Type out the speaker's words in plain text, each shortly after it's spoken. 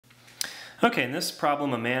Okay, in this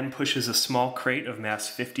problem, a man pushes a small crate of mass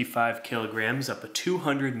 55 kilograms up a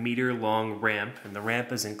 200-meter long ramp, and the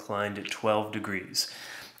ramp is inclined at 12 degrees.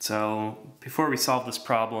 So before we solve this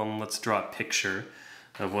problem, let's draw a picture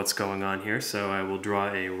of what's going on here. So I will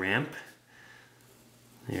draw a ramp.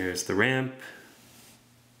 Here's the ramp.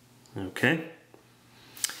 Okay.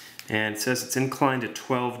 And it says it's inclined at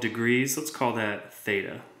 12 degrees. Let's call that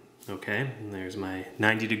theta. Okay, and there's my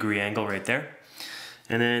 90-degree angle right there.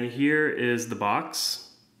 And then here is the box,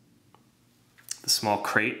 the small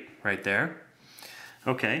crate right there.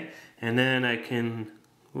 Okay, and then I can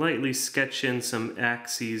lightly sketch in some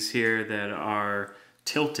axes here that are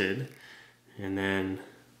tilted, and then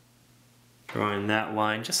draw in that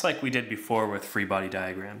line, just like we did before with free body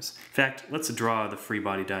diagrams. In fact, let's draw the free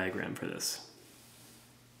body diagram for this.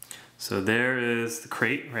 So there is the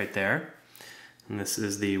crate right there, and this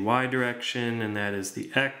is the y direction, and that is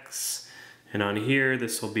the x. And on here,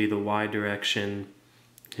 this will be the y direction,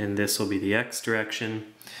 and this will be the x direction.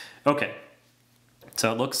 Okay,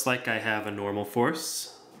 so it looks like I have a normal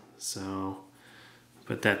force. So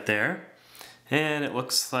put that there. And it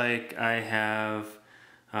looks like I have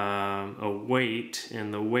a weight,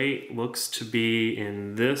 and the weight looks to be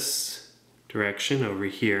in this direction over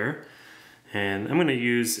here. And I'm going to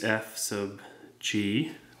use F sub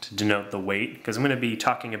g to denote the weight, because I'm going to be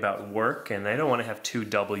talking about work, and I don't want to have two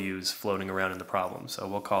W's floating around in the problem. So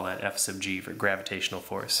we'll call that F sub g for gravitational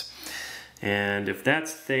force. And if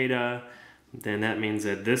that's theta, then that means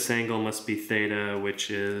that this angle must be theta, which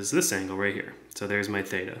is this angle right here. So there's my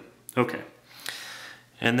theta. Okay.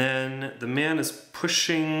 And then the man is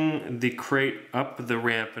pushing the crate up the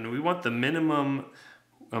ramp, and we want the minimum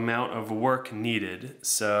amount of work needed.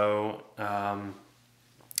 So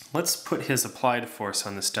let's put his applied force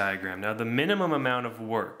on this diagram. Now the minimum amount of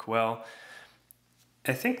work, well,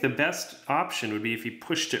 I think the best option would be if he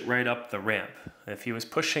pushed it right up the ramp. If he was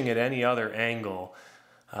pushing at any other angle,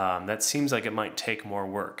 that seems like it might take more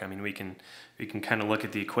work. I mean, we can kind of look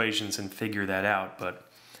at the equations and figure that out,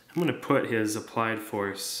 but I'm going to put his applied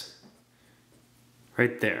force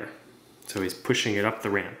right there. So he's pushing it up the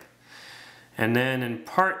ramp. And then in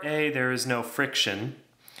part A, there is no friction,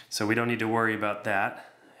 so we don't need to worry about that.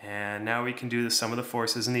 And now we can do the sum of the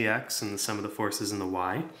forces in the x and the sum of the forces in the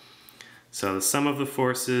y. So the sum of the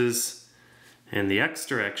forces in the x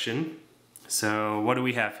direction. So what do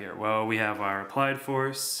we have here? Well, we have our applied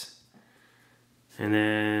force, and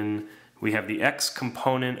then we have the x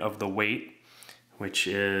component of the weight, which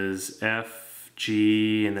is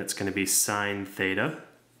Fg, and that's going to be sine theta.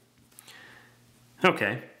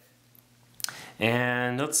 Okay.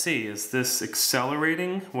 And let's see, is this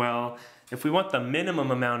accelerating? Well, if we want the minimum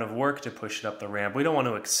amount of work to push it up the ramp, we don't want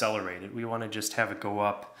to accelerate it. We want to just have it go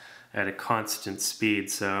up at a constant speed.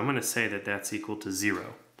 So I'm going to say that that's equal to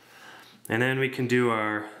 0. And then we can do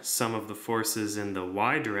our sum of the forces in the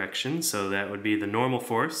y direction. So that would be the normal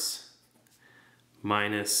force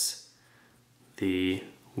minus the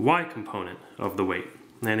y component of the weight.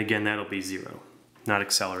 And again, that'll be 0, not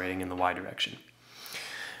accelerating in the y direction.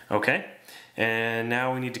 Okay, and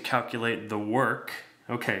now we need to calculate the work.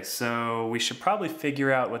 Okay, so we should probably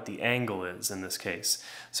figure out what the angle is in this case.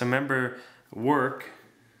 So remember, work,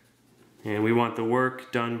 and we want the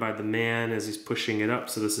work done by the man as he's pushing it up.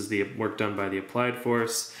 So this is the work done by the applied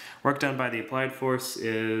force. Work done by the applied force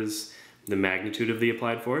is the magnitude of the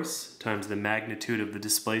applied force times the magnitude of the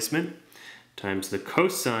displacement times the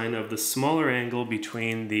cosine of the smaller angle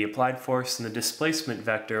between the applied force and the displacement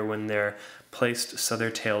vector when they're placed so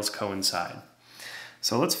their tails coincide.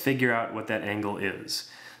 So let's figure out what that angle is.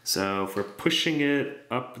 So if we're pushing it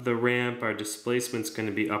up the ramp, our displacement's going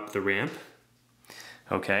to be up the ramp.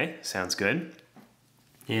 Okay, sounds good.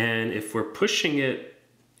 And if we're pushing it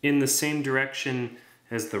in the same direction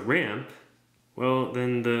as the ramp, well,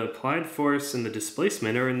 then the applied force and the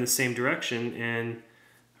displacement are in the same direction, and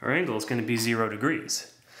our angle is going to be 0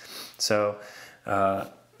 degrees. So,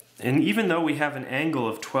 and even though we have an angle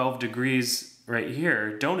of 12 degrees right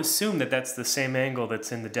here, don't assume that that's the same angle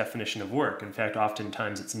that's in the definition of work. In fact,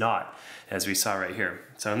 oftentimes it's not, as we saw right here.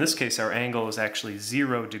 So in this case, our angle is actually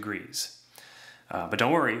 0 degrees. But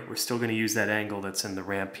don't worry, we're still going to use that angle that's in the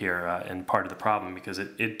ramp here in part of the problem, because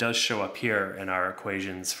it does show up here in our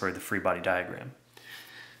equations for the free body diagram.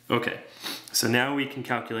 Okay, so now we can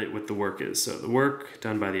calculate what the work is. So the work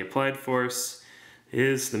done by the applied force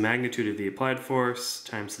is the magnitude of the applied force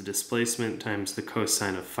times the displacement times the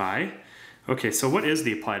cosine of phi. Okay, so what is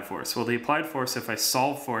the applied force? Well, the applied force, if I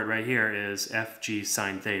solve for it right here, is Fg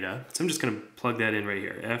sine theta. So I'm just going to plug that in right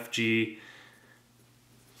here. Fg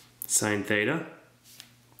sine theta.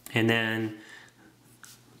 And then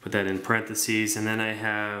Put that in parentheses, and then I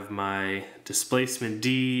have my displacement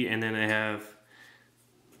d, and then I have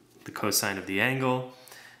the cosine of the angle.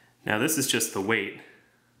 Now this is just the weight.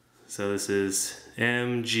 So this is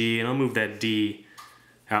mg, and I'll move that d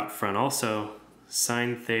out front also,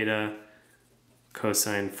 sine theta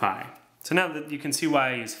cosine phi. So now that you can see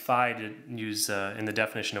why I use phi to use in the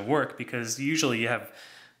definition of work, because usually you have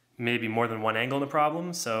maybe more than one angle in the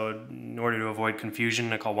problem, so in order to avoid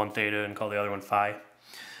confusion, I call one theta and call the other one phi.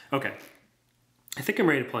 Okay, I think I'm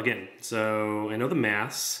ready to plug in. So I know the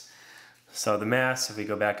mass. So the mass, if we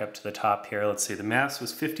go back up to the top here, let's see, the mass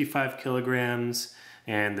was 55 kilograms,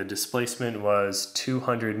 and the displacement was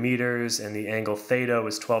 200 meters, and the angle theta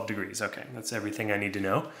was 12 degrees. Okay, that's everything I need to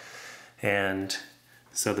know. And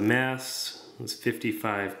so the mass was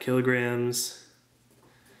 55 kilograms,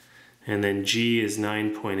 and then g is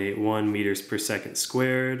 9.81 meters per second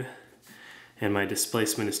squared, and my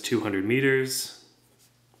displacement is 200 meters,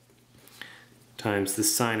 times the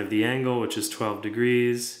sine of the angle, which is 12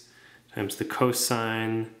 degrees, times the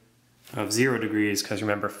cosine of 0 degrees, because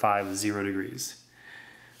remember phi was 0 degrees.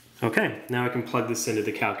 Okay, now I can plug this into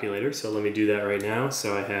the calculator, so let me do that right now.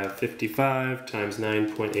 So I have 55 times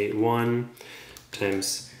 9.81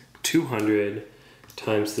 times 200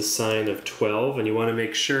 times the sine of 12, and you want to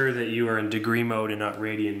make sure that you are in degree mode and not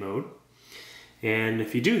radian mode. And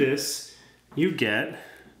if you do this, you get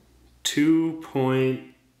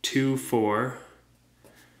 2.24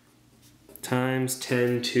 times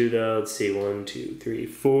 10 to the, let's see, 1, 2, 3,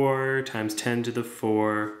 4 times 10 to the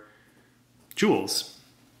 4 joules.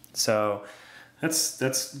 So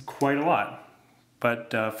that's quite a lot.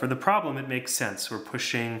 But for the problem, it makes sense. We're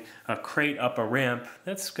pushing a crate up a ramp.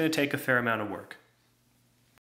 That's going to take a fair amount of work.